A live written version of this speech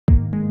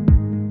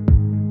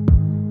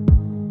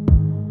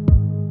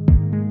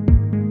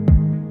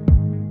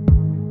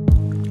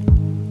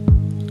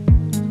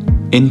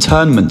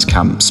Internment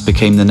camps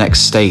became the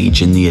next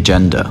stage in the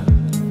agenda.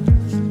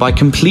 By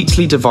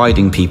completely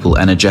dividing people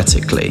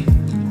energetically,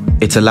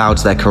 it allowed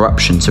their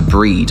corruption to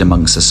breed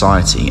among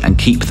society and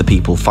keep the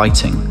people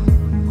fighting.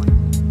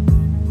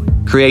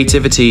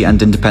 Creativity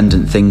and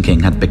independent thinking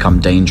had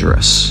become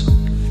dangerous.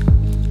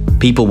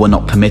 People were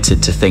not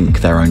permitted to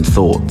think their own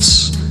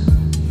thoughts.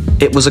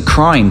 It was a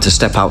crime to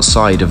step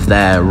outside of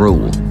their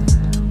rule.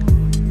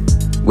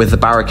 With the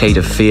barricade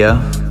of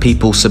fear,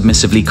 people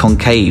submissively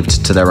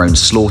concaved to their own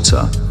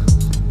slaughter.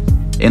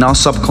 In our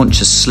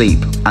subconscious sleep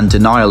and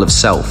denial of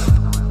self,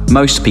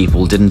 most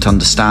people didn't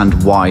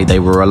understand why they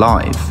were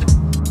alive.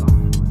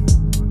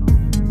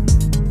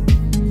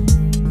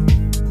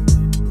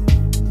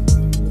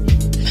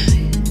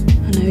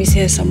 I know he's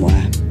here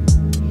somewhere.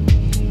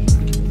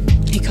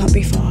 He can't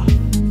be far.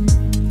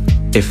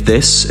 If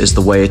this is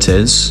the way it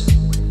is,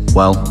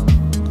 well,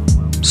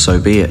 so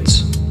be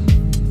it.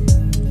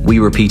 We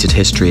repeated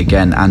history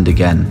again and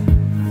again.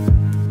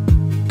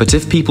 But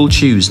if people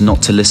choose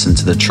not to listen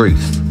to the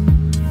truth,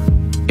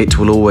 it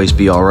will always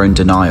be our own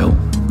denial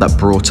that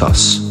brought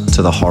us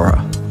to the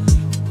horror.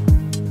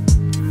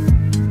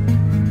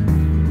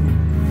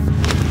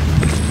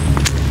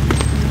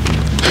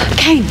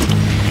 Kain!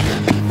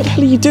 What the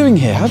hell are you doing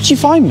here? How did you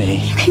find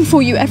me? Looking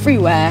for you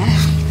everywhere.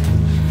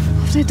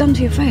 What have they done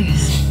to your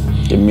face?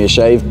 Giving me a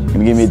shave.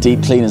 Gonna give me a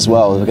deep clean as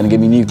well. They're gonna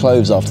give me new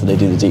clothes after they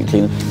do the deep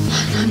clean.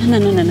 No.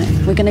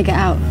 We're gonna get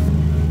out.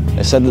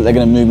 They said that they're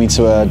gonna move me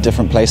to a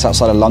different place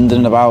outside of London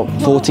in about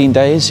 14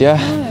 days, yeah?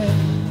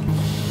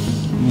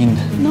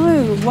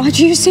 No, why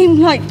do you seem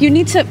like you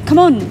need to... Come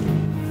on.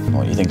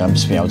 What, you think I'm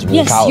just being able to walk out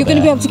Yes, you're there?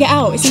 gonna be able to get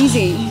out. It's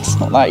easy. It's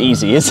not that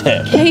easy, is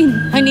it? Kain,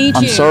 I need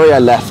you. I'm sorry I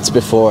left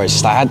before. It's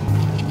just I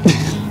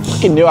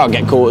fucking knew I'd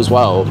get caught as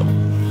well.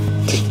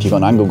 If you've got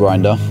an angle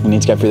grinder, we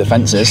need to get through the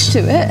fences. Do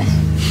it.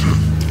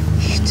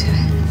 You do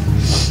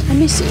it. I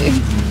miss you.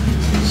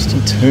 Just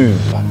do too.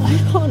 I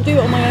can't do it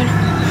on my own.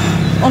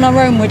 On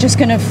our own, we're just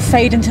gonna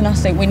fade into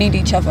nothing. We need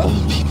each other.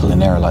 People in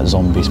there are like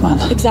zombies, man.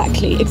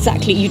 Exactly.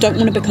 You don't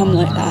want to become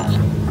like that.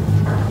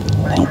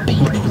 They're not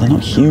people, they're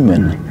not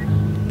human.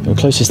 You're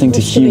the closest thing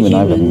to human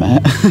I've ever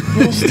met.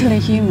 You're still a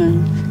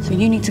human, so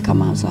you need to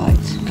come outside.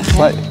 Okay?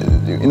 Like,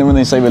 you know when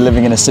they say we're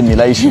living in a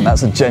simulation,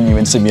 that's a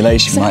genuine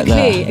simulation right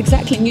there.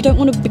 Exactly. And you don't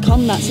want to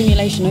become that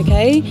simulation,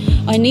 okay?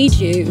 I need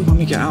you. When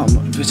we get out,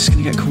 we're just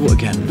gonna get caught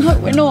again. No,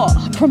 we're not.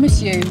 I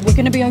promise you. We're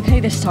gonna be okay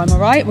this time, all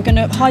right? We're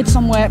gonna hide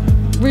somewhere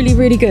really,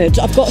 really good.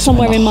 I've got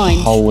somewhere in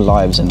mind. Whole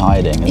lives in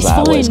hiding. Is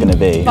that what it's gonna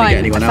be?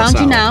 Fine. I found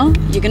you now.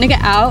 You're gonna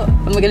get out,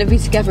 and we're gonna be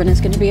together, and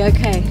it's gonna be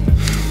okay.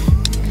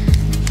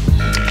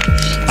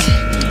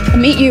 I'll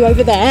meet you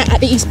over there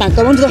at the East Bank.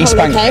 Go under the hole,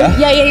 okay?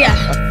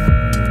 Yeah.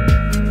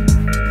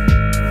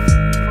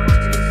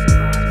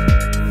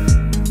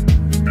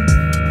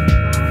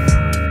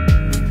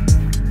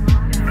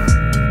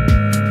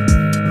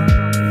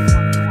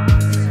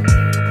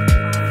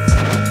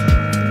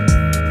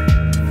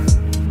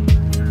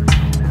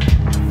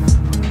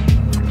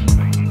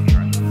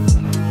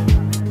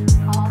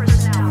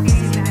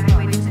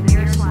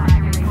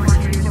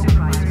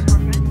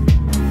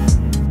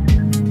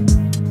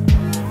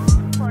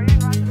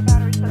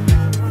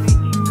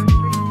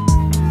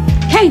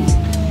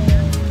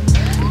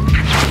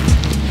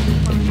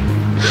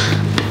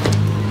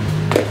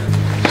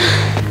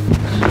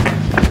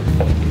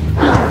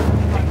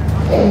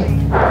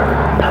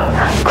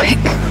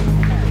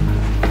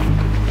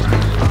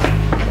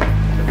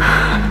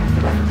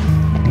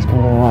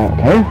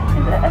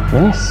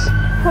 Yes.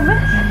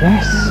 Promise?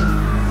 Yes.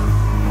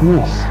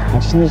 Promise. I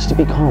just need you to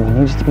be calm. I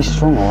need you to be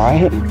strong,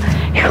 alright? You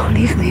can't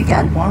leave me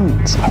again. I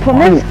won't.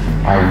 Promise?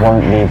 I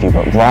won't leave you,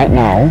 but right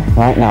now,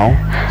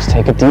 just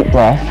take a deep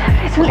breath.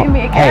 Please don't leave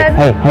me again.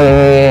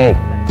 Hey.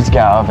 Let's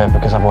get out of here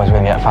because otherwise we're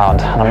going to get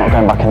found and I'm not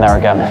going back in there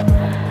again.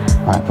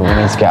 Right, but we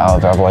need to get out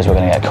of there, otherwise we're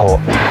going to get caught.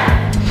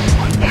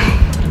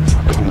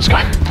 Come on, let's go.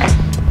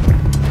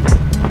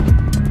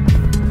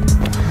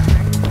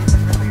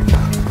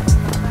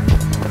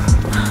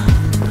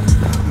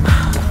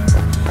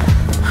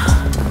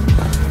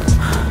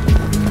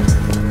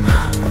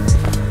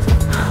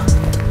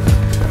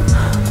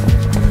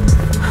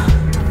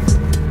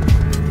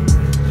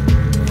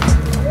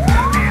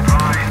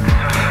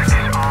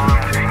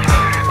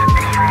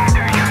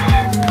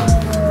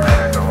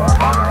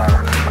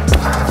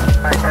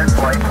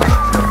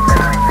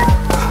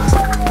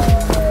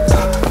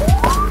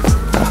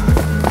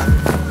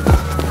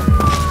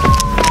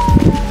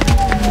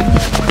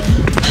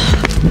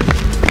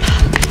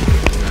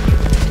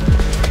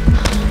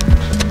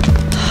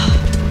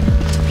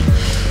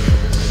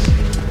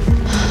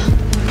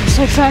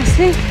 So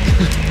thirsty?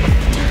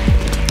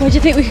 Where do you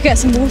think we could get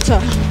some water?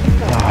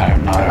 I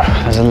don't know.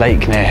 There's a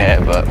lake near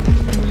here, but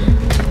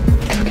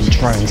fucking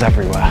drones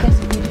everywhere. I guess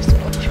we just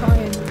got to try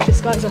and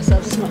disguise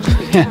ourselves as much as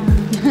we can.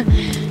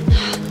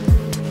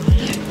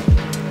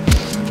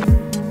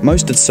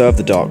 Most had served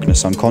the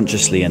darkness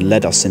unconsciously and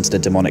led us into the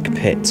demonic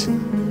pit.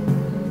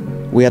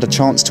 We had a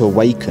chance to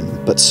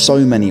awaken, but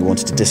so many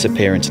wanted to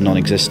disappear into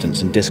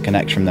non-existence and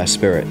disconnect from their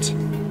spirit.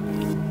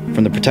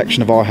 from the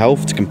protection of our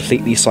health to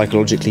completely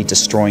psychologically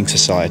destroying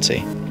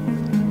society.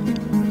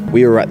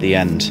 We are at the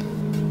end,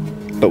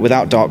 but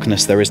without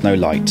darkness there is no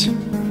light.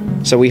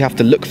 So we have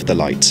to look for the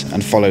light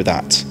and follow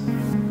that.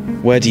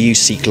 Where do you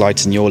seek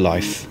light in your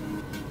life?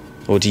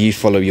 Or do you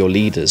follow your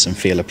leaders and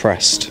feel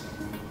oppressed?